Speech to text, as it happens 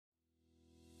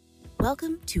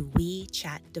Welcome to We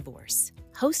Chat Divorce,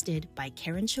 hosted by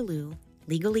Karen Chalou,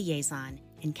 Legal Liaison,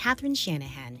 and Catherine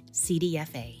Shanahan,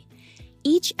 CDFA.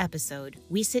 Each episode,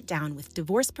 we sit down with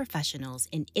divorce professionals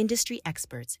and industry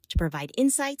experts to provide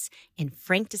insights and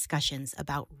frank discussions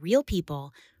about real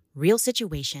people, real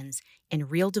situations,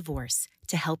 and real divorce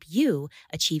to help you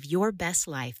achieve your best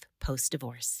life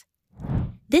post-divorce.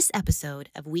 This episode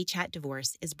of We Chat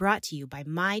Divorce is brought to you by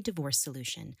My Divorce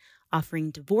Solution,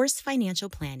 offering divorce financial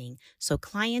planning so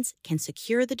clients can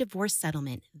secure the divorce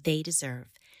settlement they deserve.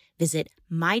 Visit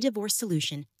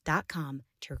mydivorcesolution.com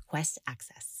to request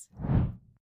access.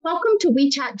 Welcome to We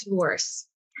Chat Divorce.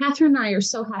 Catherine and I are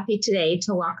so happy today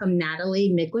to welcome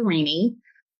Natalie Migliorini,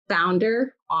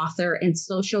 founder, author, and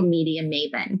social media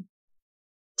maven.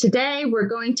 Today, we're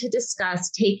going to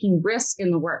discuss taking risk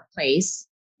in the workplace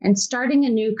and starting a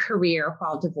new career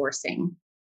while divorcing.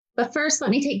 But first, let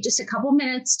me take just a couple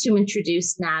minutes to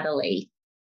introduce Natalie.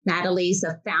 Natalie's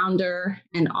a founder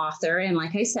and author, and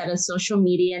like I said, a social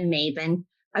media maven,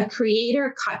 a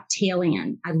creator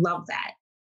cocktailian. I love that.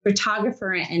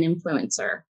 Photographer and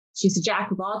influencer. She's a jack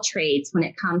of all trades when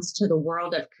it comes to the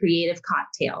world of creative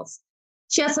cocktails.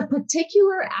 She has a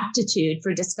particular aptitude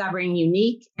for discovering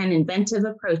unique and inventive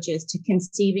approaches to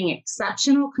conceiving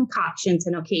exceptional concoctions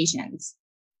and occasions.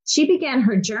 She began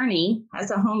her journey as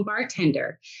a home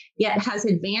bartender, yet has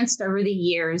advanced over the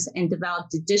years and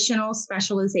developed additional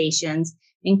specializations,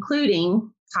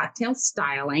 including cocktail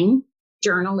styling,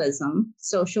 journalism,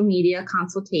 social media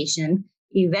consultation,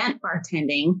 event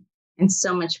bartending, and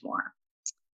so much more.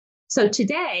 So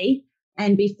today,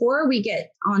 and before we get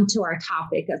onto our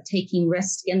topic of taking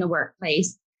risk in the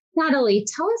workplace, Natalie,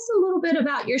 tell us a little bit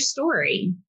about your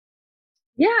story.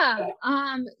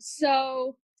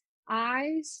 So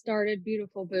I started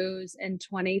Beautiful Booze in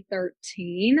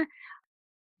 2013,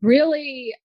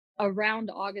 really around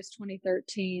August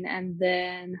 2013, and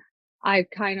then I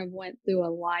kind of went through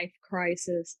a life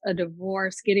crisis, a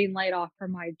divorce, getting laid off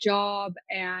from my job,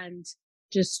 and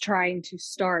just trying to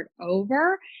start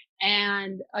over.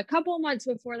 And a couple of months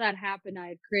before that happened, I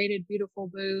had created Beautiful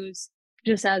Booze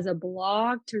just as a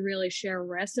blog to really share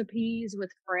recipes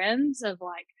with friends of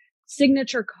like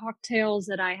signature cocktails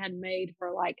that I had made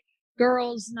for like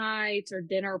girls' nights or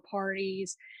dinner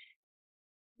parties.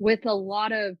 With a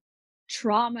lot of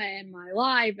trauma in my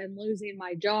life and losing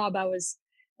my job, I was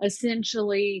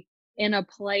essentially in a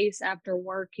place after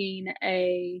working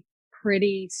a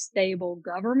pretty stable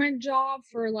government job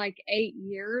for like 8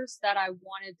 years that I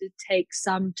wanted to take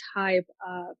some type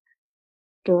of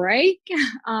break,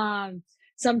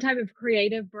 some type of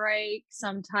creative break,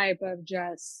 some type of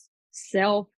just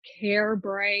self-care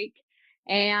break.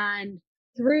 And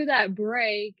through that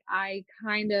break, I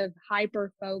kind of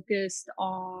hyper focused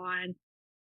on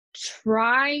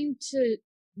trying to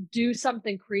do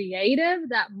something creative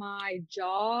that my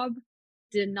job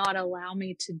did not allow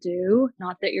me to do.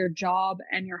 Not that your job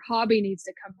and your hobby needs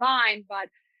to combine, but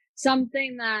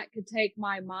something that could take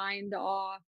my mind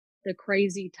off the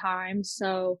crazy times.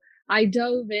 So I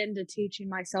dove into teaching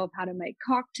myself how to make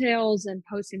cocktails and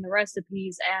posting the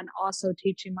recipes, and also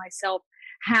teaching myself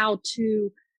how to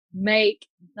make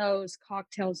those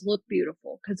cocktails look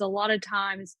beautiful. Because a lot of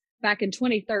times back in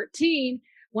 2013,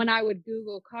 when I would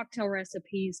Google cocktail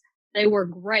recipes, they were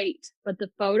great, but the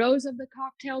photos of the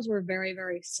cocktails were very,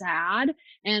 very sad.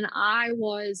 And I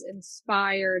was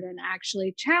inspired and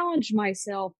actually challenged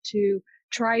myself to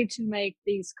try to make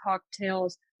these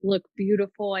cocktails look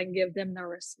beautiful and give them the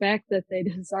respect that they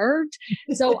deserved.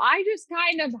 So I just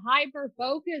kind of hyper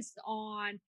focused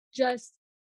on just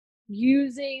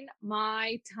using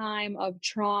my time of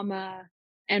trauma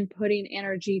and putting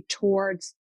energy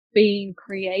towards being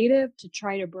creative to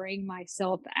try to bring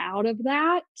myself out of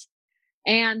that.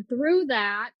 And through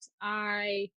that,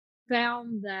 I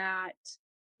found that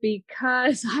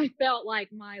because I felt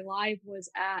like my life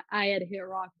I had hit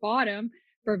rock bottom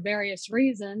for various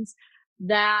reasons,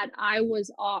 that I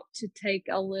was apt to take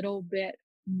a little bit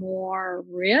more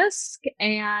risk.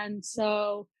 And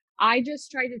so I just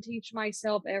tried to teach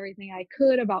myself everything I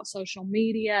could about social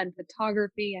media and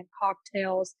photography and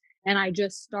cocktails. And I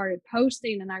just started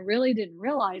posting, and I really didn't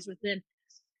realize within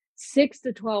 6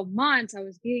 to 12 months, I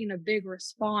was getting a big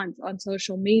response on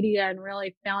social media and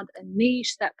really found a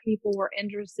niche that people were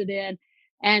interested in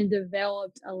and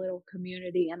developed a little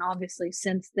community. And obviously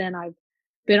since then, I've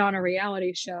been on a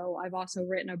reality show. I've also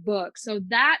written a book. So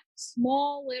that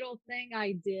small little thing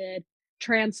I did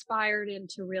transpired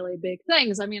into really big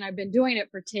things. I mean, I've been doing it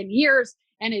for 10 years,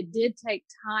 and it did take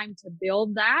time to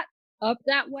build that up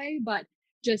that way, but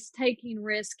just taking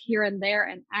risk here and there.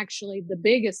 And actually the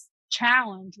biggest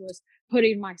challenge was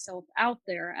putting myself out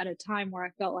there at a time where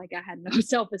I felt like I had no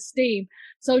self-esteem.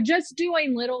 So just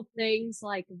doing little things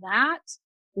like that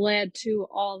led to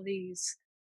all these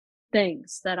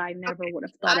things that I never would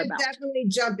have thought I'm about. definitely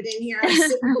jumping in here. I'm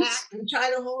sitting back. I'm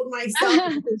trying to hold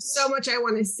myself. There's so much I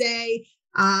want to say.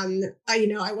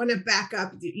 I want to back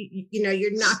up.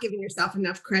 You're not giving yourself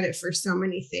enough credit for so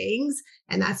many things,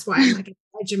 and that's why I'm like at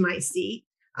the edge of my seat.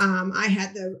 I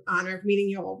had the honor of meeting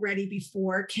you already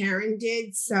before Karen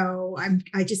did, so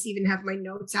I just even have my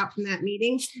notes out from that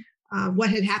meeting. What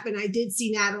had happened? I did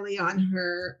see Natalie on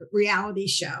her reality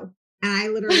show, and I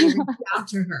literally reached out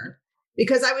to her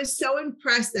because I was so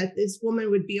impressed that this woman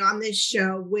would be on this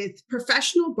show with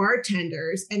professional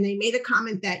bartenders. And they made a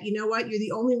comment that, you know what, you're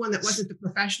the only one that wasn't the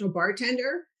professional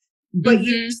bartender, but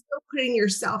you're still putting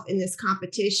yourself in this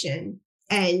competition,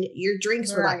 and your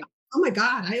drinks were like, oh my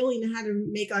God, I only know how to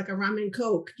make like a rum and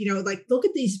Coke, like, look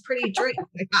at these pretty drinks.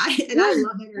 I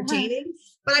love entertaining,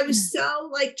 but I was so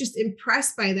like just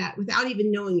impressed by that without even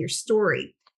knowing your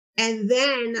story. And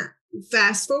then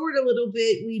fast forward a little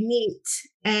bit, we meet.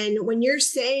 And when you're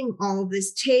saying all of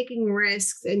this, taking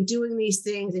risks and doing these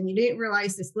things, and you didn't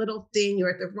realize this little thing,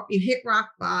 you hit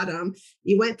rock bottom,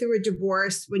 you went through a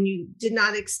divorce when you did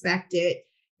not expect it,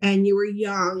 and you were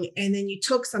young, and then you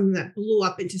took something that blew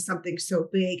up into something so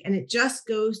big. And it just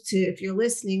goes to, if you're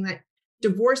listening, that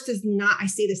divorce does not, I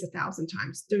say this 1,000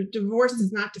 times, divorce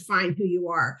does not define who you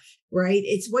are, right?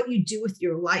 It's what you do with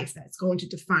your life that's going to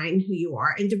define who you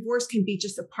are. And divorce can be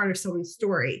just a part of someone's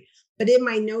story. But in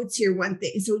my notes here, one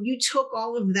thing, so you took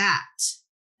all of that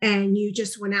and you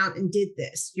just went out and did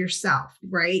this yourself,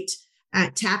 right?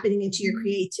 Tapping into your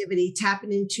creativity,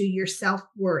 tapping into your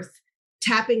self-worth,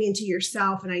 tapping into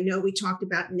yourself. And I know we talked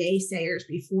about naysayers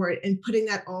before, and putting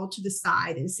that all to the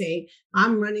side and saying,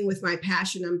 I'm running with my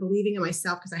passion. I'm believing in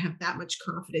myself because I have that much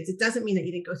confidence. It doesn't mean that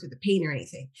you didn't go through the pain or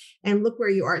anything. And look where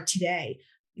you are today.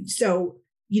 So,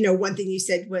 one thing you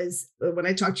said was, when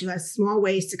I talked to you last, small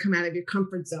ways to come out of your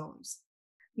comfort zones.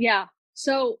 Yeah.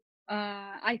 So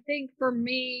I think for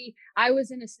me, I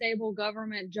was in a stable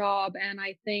government job, and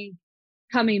I think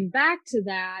coming back to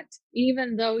that,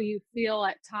 even though you feel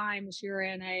at times you're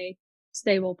in a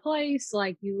stable place,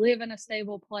 like you live in a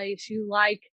stable place, you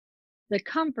like the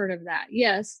comfort of that.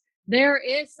 Yes, there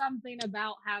is something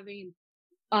about having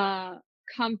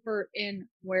comfort in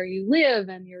where you live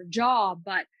and your job.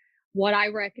 But what I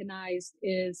recognized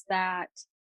is that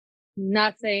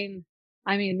nothing,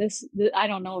 I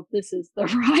don't know if this is the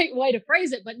right way to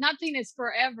phrase it, but nothing is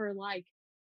forever. Like,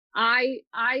 I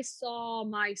saw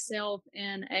myself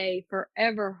in a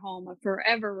forever home, a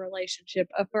forever relationship,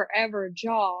 a forever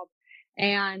job.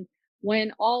 And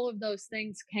when all of those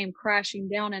things came crashing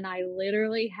down and I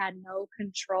literally had no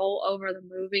control over the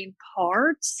moving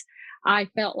parts, I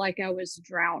felt like I was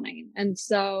drowning. And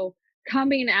so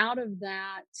coming out of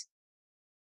that,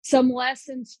 some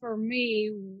lessons for me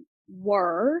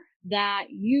were that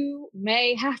you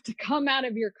may have to come out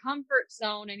of your comfort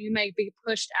zone, and you may be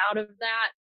pushed out of that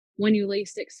when you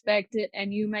least expect it,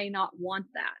 and you may not want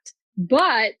that.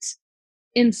 But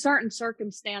in certain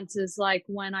circumstances, like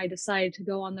when I decided to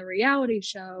go on the reality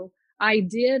show, I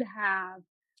did have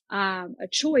a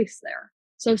choice there.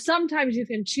 So sometimes you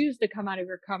can choose to come out of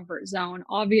your comfort zone.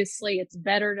 Obviously, it's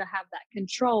better to have that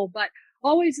control, but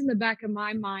always in the back of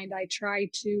my mind, I try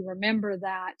to remember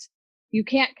that you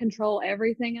can't control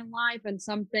everything in life, and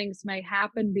some things may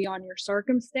happen beyond your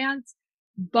circumstance.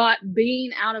 But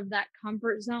being out of that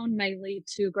comfort zone may lead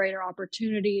to greater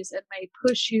opportunities. It may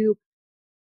push you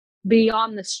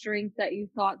beyond the strength that you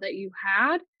thought that you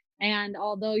had. And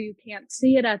although you can't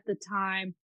see it at the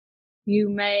time, you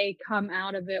may come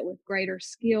out of it with greater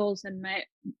skills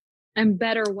and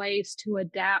better ways to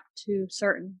adapt to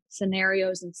certain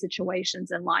scenarios and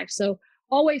situations in life. So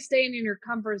always staying in your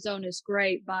comfort zone is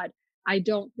great, but I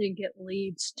don't think it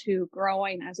leads to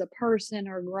growing as a person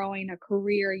or growing a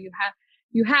career.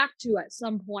 You have to, at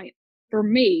some point, for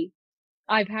me,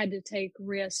 I've had to take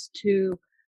risks to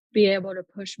be able to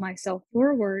push myself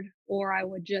forward, or I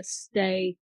would just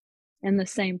stay in the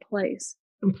same place.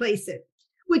 Complacent,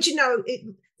 which,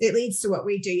 it leads to what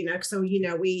we do, So, we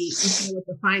deal with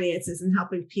the finances and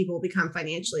helping people become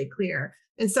financially clear.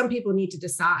 And some people need to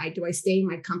decide, do I stay in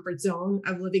my comfort zone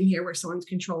of living here where someone's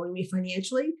controlling me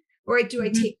financially? Or do I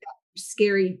take that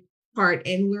scary part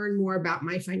and learn more about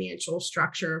my financial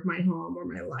structure of my home or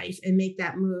my life and make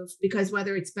that move? Because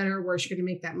whether it's better or worse, you're going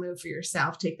to make that move for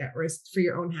yourself, take that risk for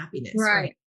your own happiness.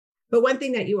 Right. But one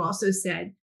thing that you also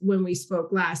said when we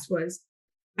spoke last was,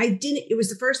 it was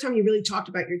the first time you really talked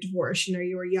about your divorce.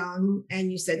 You were young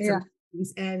and you said some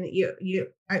things, and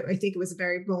I think it was a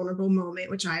very vulnerable moment,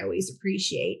 which I always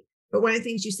appreciate. But one of the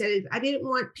things you said is I didn't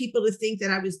want people to think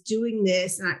that I was doing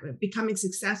this and becoming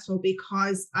successful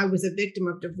because I was a victim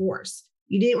of divorce.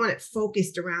 You didn't want it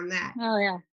focused around that. Oh,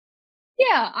 yeah.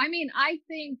 Yeah. I mean, I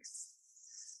think,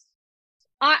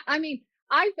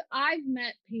 I've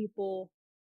met people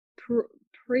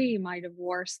pre my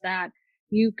divorce that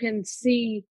you can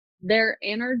see their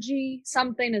energy,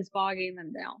 something is bogging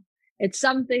them down. It's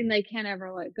something they can't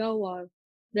ever let go of.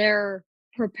 They're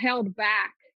propelled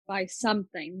back by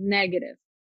something negative.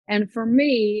 And for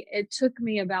me, it took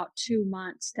me about 2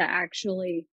 months to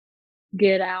actually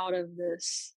get out of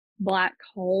this black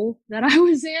hole that I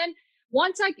was in.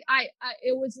 Once I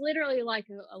it was literally like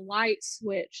a light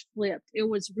switch flipped. It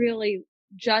was really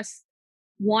just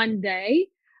one day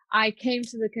I came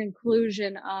to the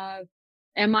conclusion of,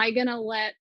 am I going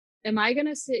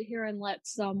to sit here and let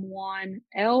someone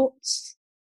else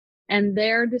and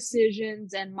their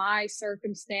decisions and my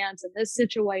circumstance and this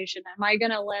situation, am I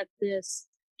going to let this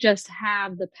just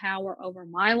have the power over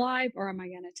my life, or am I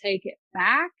going to take it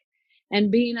back? And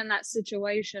being in that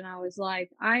situation, I was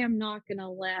like, I am not going to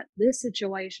let this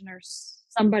situation or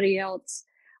somebody else,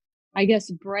 I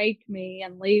guess, break me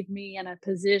and leave me in a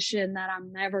position that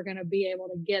I'm never going to be able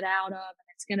to get out of. And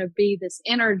it's going to be this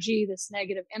energy, this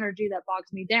negative energy that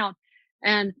bogs me down.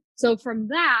 And so from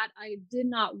that, I did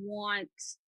not want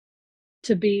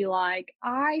to be like,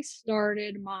 I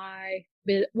started my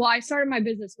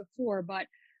business before, but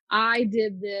I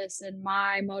did this, and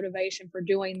my motivation for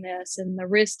doing this and the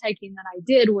risk taking that I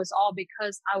did was all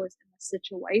because I was in the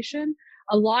situation.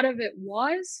 A lot of it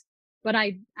was, but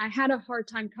I had a hard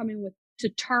time coming to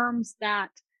terms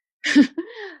that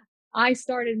I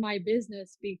started my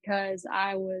business because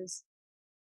I was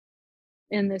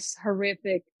in this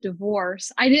horrific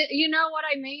divorce. You know what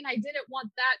I mean? I didn't want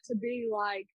that to be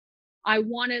like, I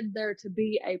wanted there to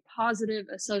be a positive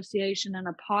association and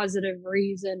a positive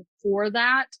reason for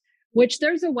that, which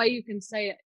there's a way you can say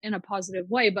it in a positive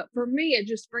way. But for me, it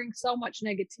just brings so much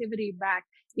negativity back,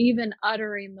 even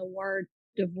uttering the word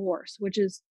divorce, which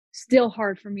is still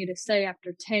hard for me to say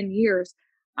after 10 years.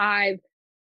 I've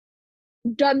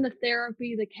done the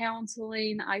therapy, the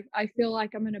counseling. I feel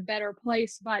like I'm in a better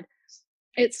place, but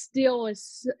it still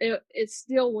was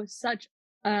such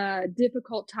a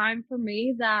difficult time for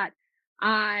me that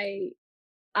I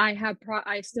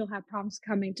still have problems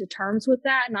coming to terms with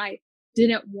that. And I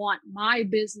didn't want my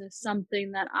business,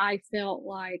 something that I felt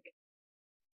like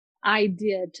I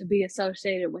did, to be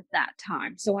associated with that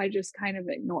time. So I just kind of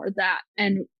ignored that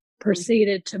and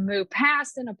proceeded to move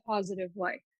past in a positive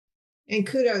way. And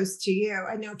kudos to you.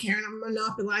 I know, Karen, I'm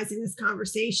monopolizing this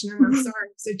conversation, and I'm sorry.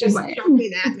 So just jump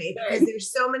in at me, because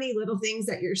there's so many little things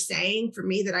that you're saying for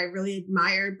me that I really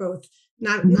admire, both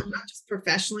not just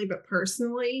professionally, but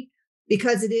personally,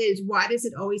 because it is, why does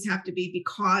it always have to be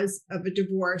because of a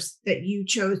divorce that you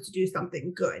chose to do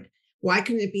something good? Why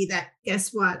couldn't it be that, guess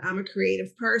what? I'm a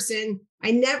creative person. I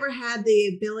never had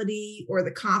the ability or the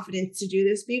confidence to do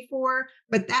this before,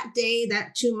 but that day,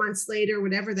 that 2 months later,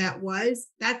 whatever that was,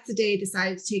 that's the day I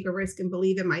decided to take a risk and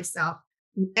believe in myself,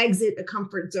 exit a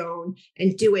comfort zone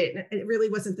and do it. And it really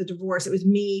wasn't the divorce. It was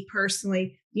me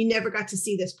personally. You never got to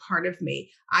see this part of me.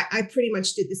 I pretty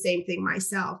much did the same thing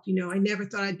myself. You know, I never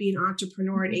thought I'd be an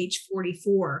entrepreneur at age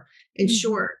 44. And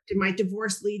sure, did my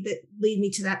divorce lead me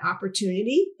to that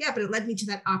opportunity? Yeah, but it led me to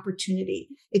that opportunity.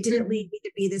 It didn't lead me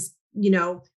to be this,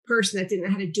 person that didn't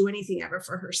know how to do anything ever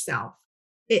for herself.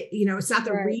 It's not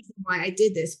the reason why I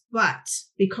did this, but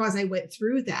because I went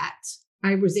through that,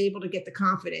 I was able to get the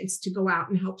confidence to go out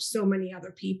and help so many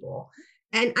other people.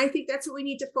 And I think that's what we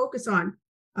need to focus on.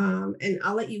 And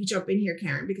I'll let you jump in here,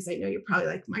 Karen, because I know you're probably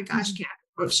like, my gosh, Karen,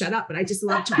 won't shut up. But I just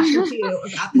love talking to you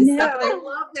about this stuff. And I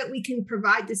love that we can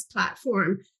provide this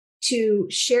platform to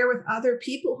share with other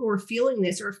people who are feeling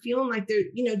this, or feeling like they're,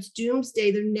 it's doomsday.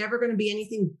 They're never going to be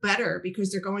anything better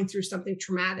because they're going through something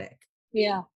traumatic.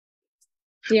 Yeah.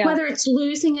 Whether it's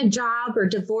losing a job or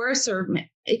divorce, or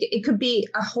it could be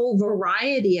a whole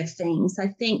variety of things. I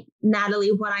think,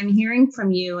 Natalie, what I'm hearing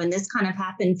from you, and this kind of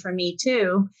happened for me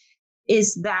too,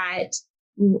 is that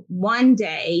one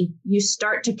day you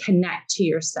start to connect to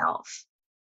yourself,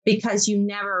 because you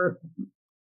never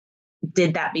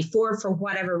did that before for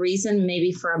whatever reason,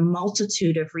 maybe for a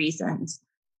multitude of reasons.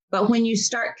 But when you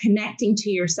start connecting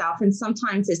to yourself, and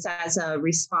sometimes it's as a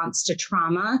response to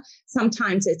trauma,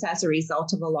 sometimes it's as a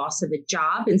result of a loss of a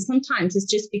job, and sometimes it's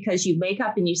just because you wake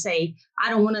up and you say, I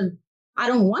don't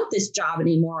want this job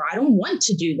anymore. I don't want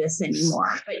to do this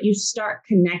anymore. But you start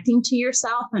connecting to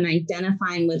yourself and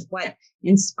identifying with what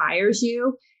inspires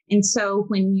you. And so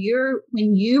when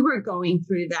you were going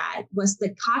through that, was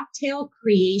the cocktail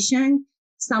creation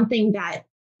something that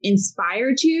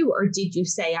inspired you, or did you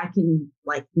say I can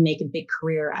like make a big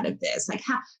career out of this? Like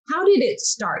how did it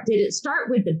start? Did it start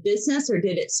with the business, or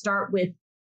did it start with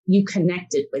you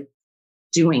connected with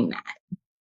doing that?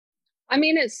 I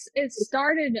mean, it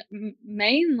started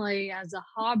mainly as a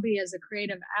hobby, as a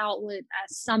creative outlet,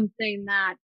 as something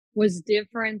that was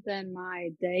different than my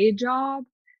day job.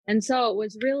 And so it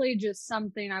was really just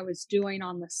something I was doing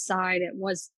on the side. It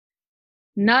was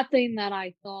nothing that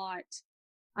I thought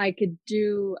I could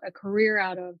do a career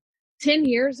out of. 10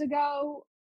 years ago,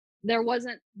 there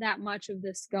wasn't that much of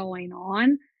this going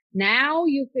on. Now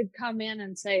you could come in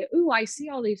and say, "Ooh, I see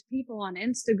all these people on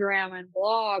Instagram and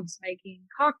blogs making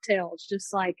cocktails,"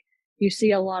 just like you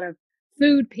see a lot of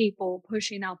food people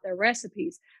pushing out their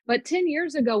recipes. But 10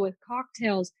 years ago with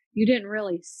cocktails, you didn't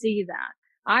really see that.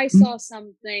 I saw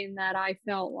something that I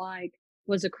felt like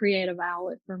was a creative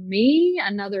outlet for me,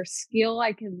 another skill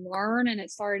I could learn. And it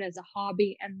started as a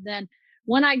hobby. And then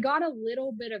when I got a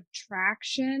little bit of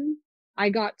traction, I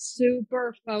got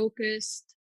super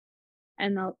focused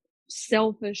and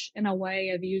selfish in a way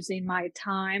of using my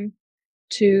time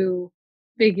to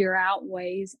figure out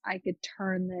ways I could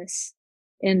turn this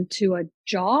into a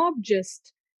job,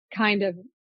 just kind of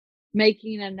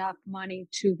making enough money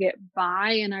to get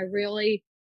by. And I really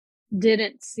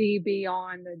didn't see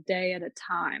beyond a day at a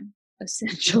time,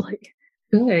 essentially.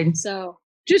 Good. So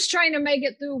just trying to make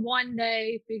it through one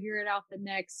day, figure it out the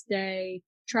next day,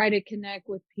 try to connect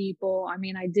with people. I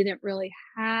mean, I didn't really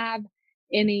have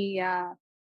any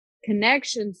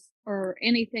connections or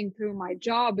anything through my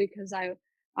job because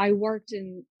I worked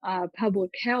in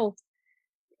public health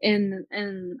in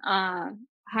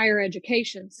higher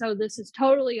education. So this is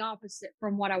totally opposite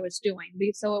from what I was doing.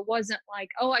 So it wasn't like,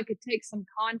 oh, I could take some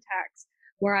contacts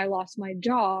where I lost my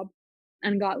job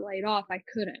and got laid off. I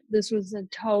couldn't. This was a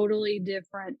totally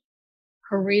different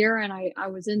career. And I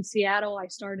was in Seattle. I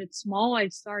started small. I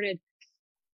started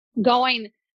going,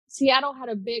 Seattle had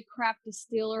a big craft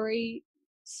distillery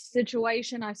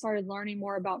situation. I started learning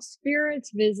more about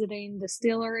spirits, visiting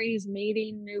distilleries,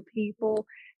 meeting new people.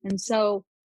 And so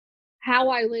how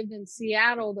I lived in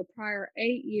Seattle the prior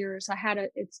 8 years,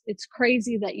 it's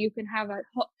crazy that you can have a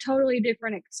totally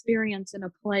different experience in a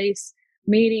place,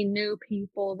 meeting new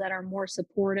people that are more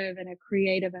supportive in a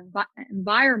creative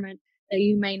environment that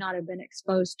you may not have been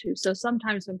exposed to. So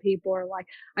sometimes when people are like,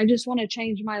 I just want to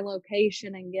change my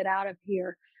location and get out of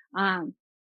here.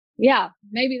 Yeah,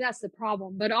 maybe that's the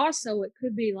problem, but also it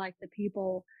could be like the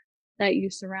people that you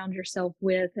surround yourself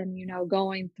with and,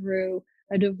 going through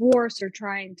a divorce or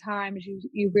trying times,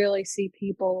 you really see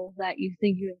people that you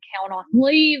think you can count on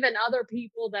leave, and other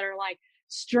people that are like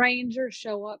strangers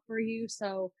show up for you.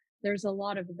 So there's a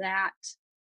lot of that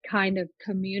kind of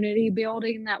community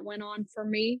building that went on for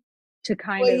me to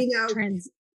kind of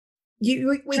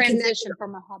transition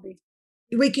from a hobby.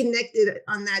 We connected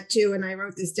on that too. And I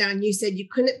wrote this down. You said you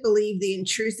couldn't believe the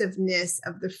intrusiveness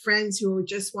of the friends who were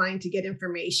just wanting to get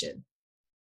information.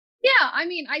 Yeah. I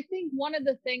mean, I think one of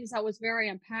the things that was very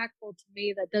impactful to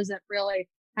me that doesn't really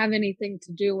have anything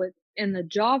to do with in the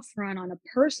job front on a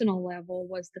personal level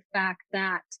was the fact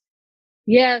that,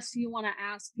 yes, you want to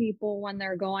ask people when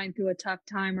they're going through a tough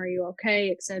time, are you okay,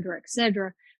 et cetera, et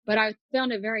cetera. But I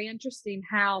found it very interesting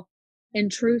how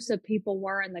intrusive people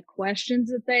were in the questions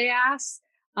that they asked.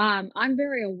 I'm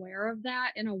very aware of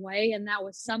that in a way. And that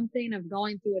was something of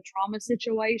going through a trauma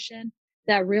situation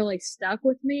that really stuck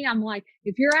with me. I'm like,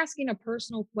 if you're asking a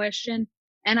personal question,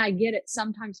 and I get it,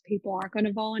 sometimes people aren't going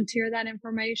to volunteer that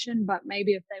information, but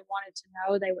maybe if they wanted to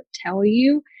know, they would tell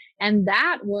you. And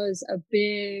that was a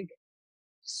big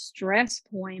stress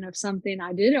point of something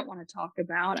I didn't want to talk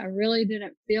about. I really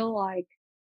didn't feel like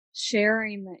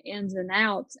sharing the ins and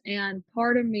outs. And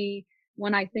part of me,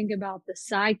 when I think about the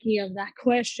psyche of that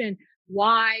question,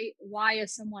 why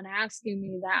is someone asking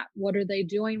me that? What are they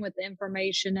doing with the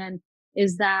information? And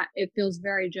is that it feels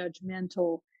very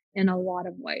judgmental in a lot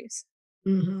of ways.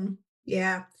 Mm-hmm.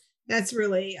 Yeah, that's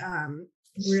really,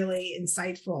 really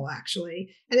insightful,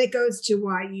 actually. And it goes to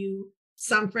why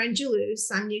some friends you lose,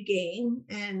 some you gain.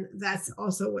 And that's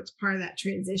also what's part of that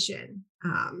transition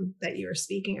that you were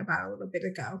speaking about a little bit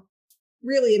ago.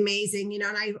 Really amazing, and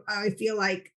I feel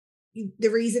like the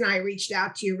reason I reached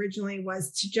out to you originally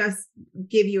was to just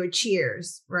give you a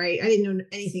cheers, right? I didn't know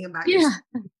anything about you.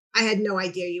 I had no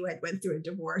idea you had went through a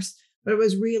divorce, but it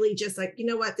was really just like, you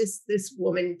know what, this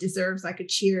woman deserves like a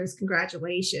cheers,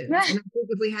 congratulations. And I think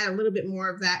if we had a little bit more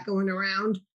of that going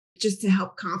around, just to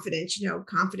help confidence,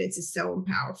 confidence is so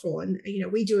powerful. And,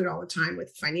 we do it all the time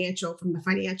with from the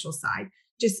financial side,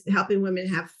 just helping women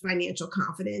have financial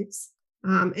confidence.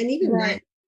 And even men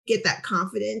get that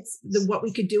confidence. What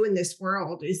we could do in this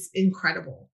world is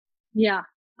incredible. Yeah.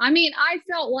 I mean, I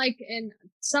felt like in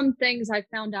some things I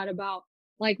found out about,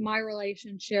 like my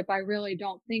relationship, I really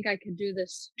don't think I could do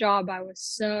this job. I was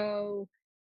so,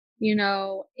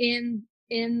 in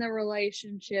the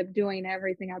relationship doing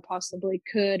everything I possibly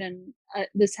could. And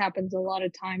this happens a lot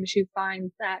of times. You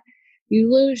find that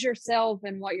you lose yourself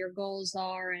and what your goals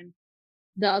are, and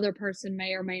the other person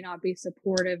may or may not be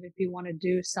supportive if you want to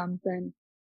do something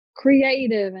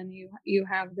creative, and you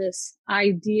have this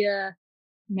idea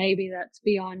maybe that's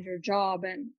beyond your job.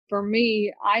 And for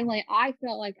me, I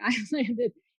felt like I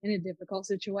landed in a difficult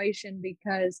situation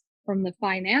because from the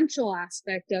financial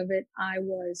aspect of it, I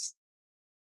was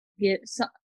get so,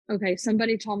 okay,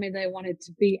 somebody told me they wanted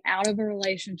to be out of a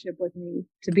relationship with me,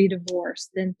 to be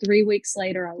divorced. Then 3 weeks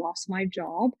later, I lost my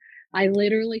job. I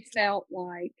literally felt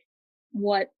like,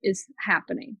 what is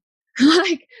happening?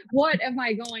 Like, what am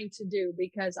I going to do?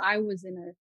 Because I was in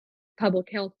a public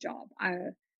health job.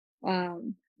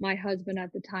 My husband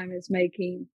at the time is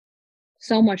making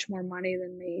so much more money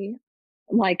than me.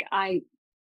 Like, I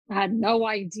had no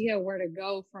idea where to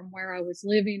go from where I was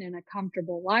living in a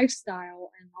comfortable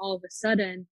lifestyle. And all of a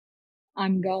sudden,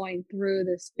 I'm going through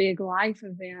this big life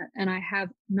event and I have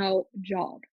no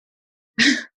job.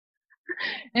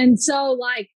 And so,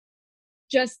 like,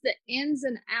 just the ins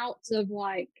and outs of,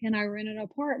 like, can I rent an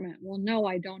apartment? Well, no,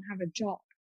 I don't have a job.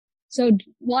 So,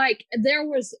 like, there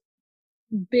was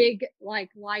big, like,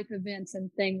 life events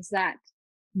and things that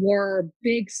were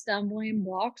big stumbling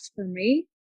blocks for me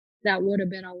that would have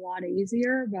been a lot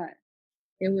easier, but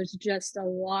it was just a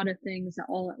lot of things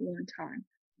all at one time.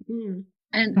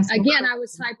 And That's again, I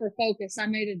was hyper focused. I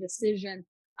made a decision.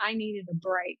 I needed a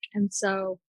break. And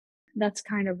so that's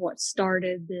kind of what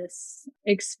started this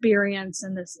experience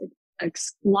and this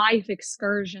life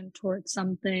excursion towards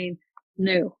something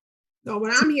new. So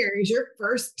what I'm hearing is your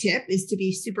first tip is to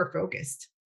be super focused.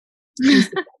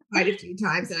 Quite a few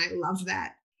times, and I love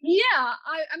that. Yeah,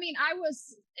 I mean, I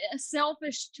was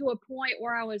selfish to a point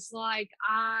where I was like,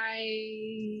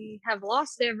 I have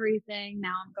lost everything.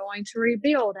 Now I'm going to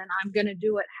rebuild, and I'm going to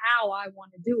do it how I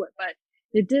want to do it. But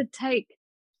it did take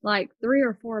like 3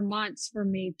 or 4 months for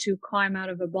me to climb out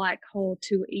of a black hole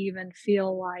to even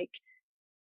feel like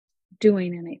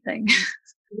doing anything.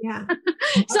 Yeah.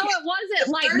 So it wasn't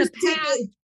like the path.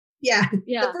 Yeah.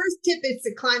 Yeah. The first tip is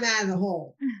to climb out of the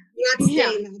hole. Not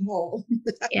stay in that hole.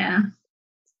 Yeah.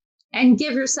 And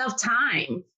give yourself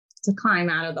time to climb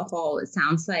out of the hole. It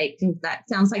sounds like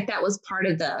that was part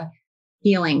of the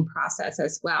healing process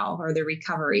as well, or the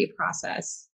recovery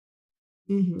process.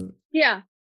 Mm-hmm. Yeah.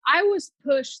 I was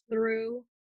pushed through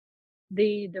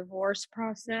the divorce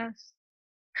process.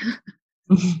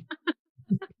 I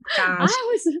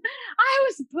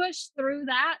was pushed through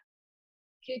that,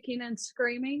 kicking and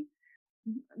screaming,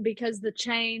 because the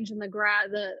change and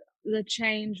the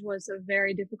change was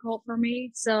very difficult for me.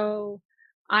 So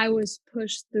I was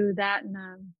pushed through that in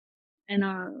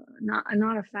a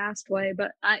not a fast way,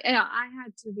 but I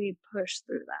had to be pushed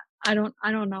through that. I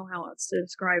don't know how else to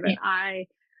describe it. Yeah. I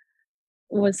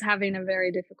was having a very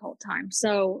difficult time.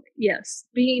 So yes,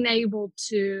 being able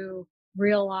to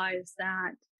realize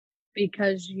that,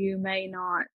 because you may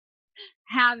not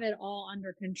have it all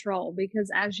under control, because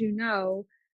as you know,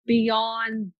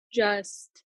 beyond just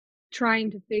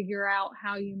trying to figure out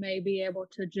how you may be able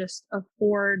to just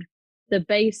afford the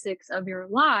basics of your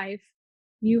life,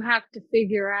 you have to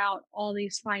figure out all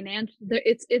these financial,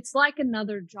 it's like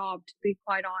another job, to be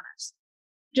quite honest.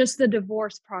 Just the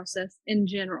divorce process in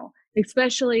general,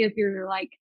 especially if you're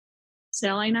like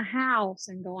selling a house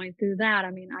and going through that.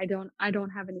 I mean, I don't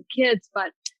have any kids,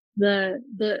 but the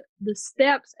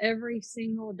steps every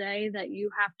single day that you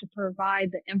have to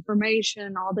provide, the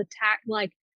information, all the tax,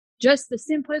 like, just the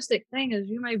simplistic thing is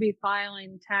you may be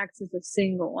filing taxes as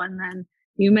single, and then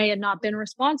you may have not been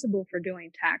responsible for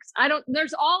doing tax.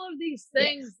 There's all of these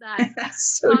things that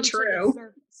that's so true.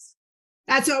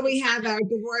 That's why we have our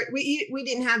divorce. We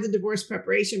didn't have the divorce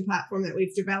preparation platform that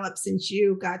we've developed since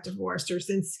you got divorced, or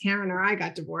since Karen or I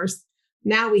got divorced.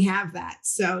 Now we have that.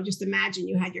 So just imagine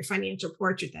you had your financial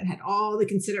portrait that had all the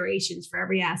considerations for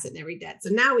every asset and every debt. So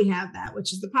now we have that,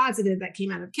 which is the positive that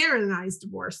came out of Karen and I's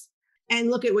divorce. And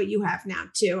look at what you have now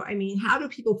too. I mean, how do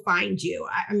people find you?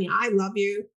 I mean, I love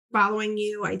you, following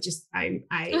you. I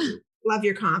love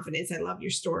your confidence. I love your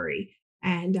story.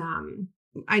 And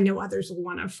I know others will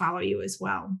want to follow you as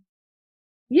well.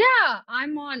 Yeah,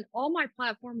 I'm on all my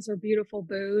platforms are Beautiful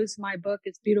Booze. My book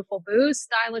is Beautiful Booze,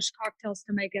 Stylish Cocktails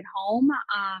to Make It Home.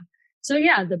 So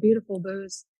yeah, the Beautiful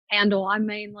Booze handle. I'm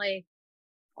mainly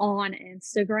on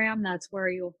Instagram. That's where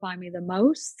you'll find me the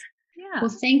most. Yeah. Well,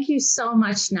 thank you so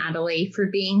much, Natalie, for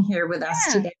being here with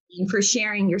us today and for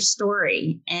sharing your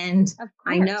story. And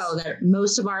I know that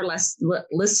most of our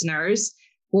listeners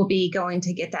will be going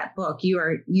to get that book. You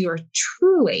are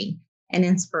truly an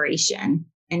inspiration,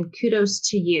 and kudos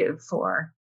to you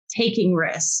for taking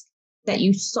risks that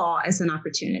you saw as an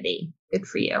opportunity. Good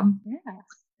for you. Yeah.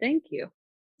 Thank you.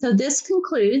 So this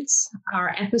concludes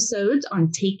our episodes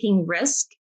on taking risk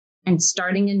and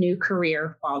starting a new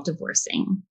career while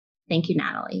divorcing. Thank you,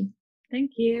 Natalie.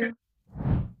 Thank you.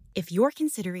 If you're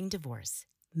considering divorce,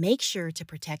 make sure to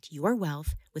protect your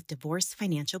wealth with divorce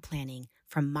financial planning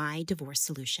from My Divorce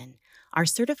Solution. Our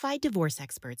certified divorce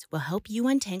experts will help you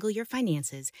untangle your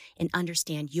finances and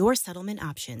understand your settlement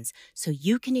options so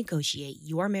you can negotiate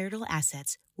your marital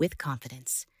assets with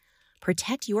confidence.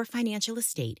 Protect your financial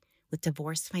estate with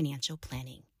divorce financial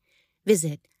planning.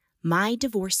 Visit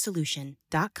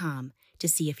mydivorcesolution.com to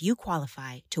see if you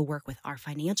qualify to work with our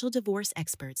financial divorce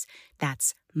experts.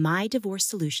 That's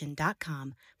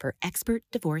mydivorcesolution.com for expert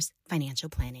divorce financial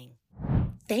planning.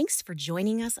 Thanks for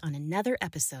joining us on another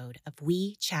episode of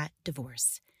We Chat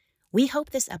Divorce. We hope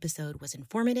this episode was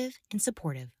informative and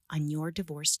supportive on your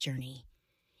divorce journey.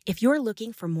 If you're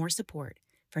looking for more support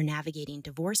for navigating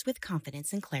divorce with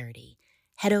confidence and clarity,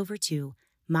 head over to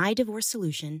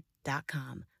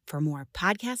mydivorcesolution.com for more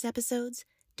podcast episodes,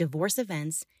 divorce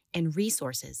events, and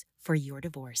resources for your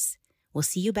divorce. We'll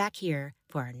see you back here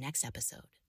for our next episode.